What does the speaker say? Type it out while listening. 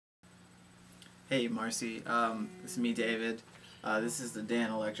Hey Marcy, this is me, David. This is the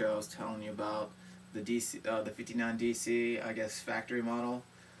Danelectro I was telling you about, the DC, the 59 DC, I guess factory model.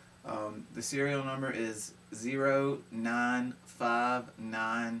 The serial number is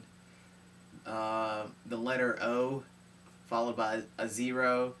 0959, the letter O followed by a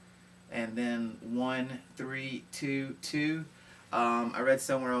 0, and then 1322. I read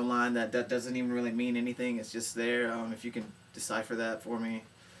somewhere online that doesn't even really mean anything. It's just there. If you can decipher that for me,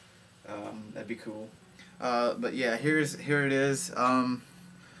 that'd be cool. But yeah, here it is.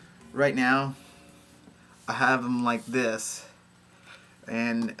 Right now I have them like this,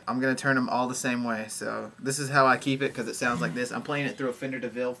 and I'm gonna turn them all the same way. So this is how I keep it, because it sounds like this. I'm playing it through a Fender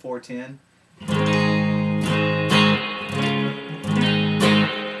DeVille 410.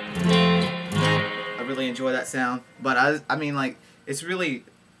 I really enjoy that sound, but I mean, like, it's really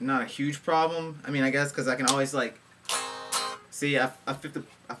not a huge problem. I mean, I guess because I can always, like, see, I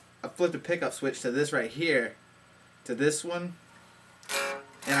flipped the pickup switch to this right here, to this one,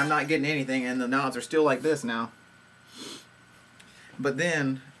 and I'm not getting anything, and the knobs are still like this now. But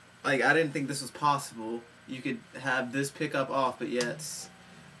then, like, I didn't think this was possible. You could have this pickup off, but yet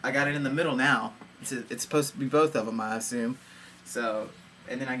I got it in the middle now. It's supposed to be both of them, I assume. So,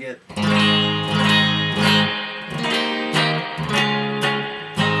 and then I get...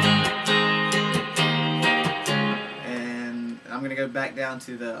 and I'm going to go back down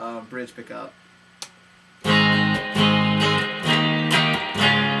to the bridge pickup.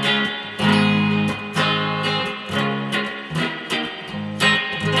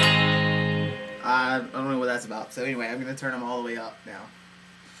 I don't know what that's about. So anyway, I'm going to turn them all the way up now.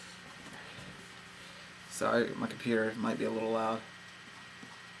 Sorry, my computer might be a little loud.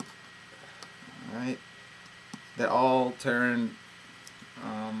 Alright. They all turn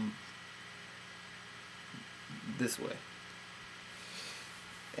this way.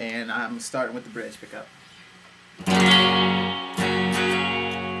 And I'm starting with the bridge pickup.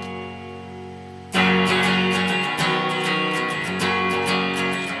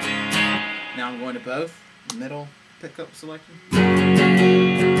 Now I'm going to both. Middle pickup selection.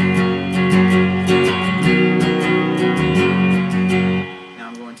 Now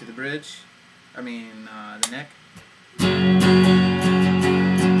I'm going to the bridge. I mean, the neck.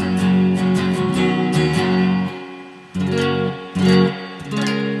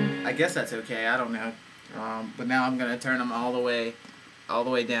 I guess that's okay. I don't know. But now I'm gonna turn them all the way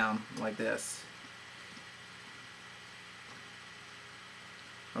down like this.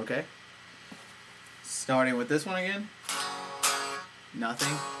 Okay. Starting with this one again.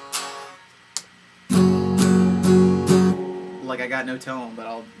 Nothing. Like I got no tone,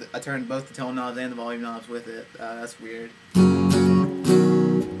 but I turned both the tone knobs and the volume knobs with it. That's weird.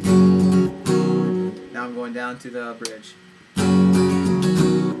 Now I'm going down to the bridge,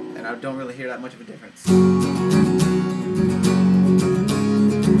 and I don't really hear that much of a difference.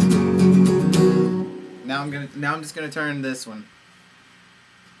 Now I'm just gonna turn this one.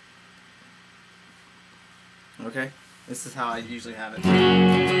 Okay, this is how I usually have it.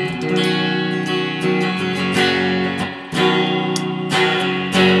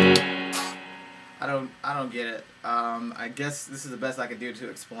 I don't get it. I guess this is the best I could do to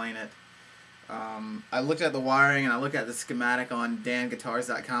explain it. I looked at the wiring and I looked at the schematic on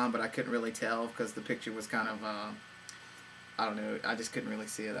danguitars.com, but I couldn't really tell because the picture was kind of, I don't know, I just couldn't really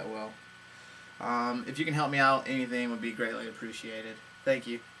see it that well. If you can help me out, anything would be greatly appreciated. Thank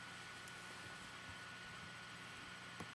you.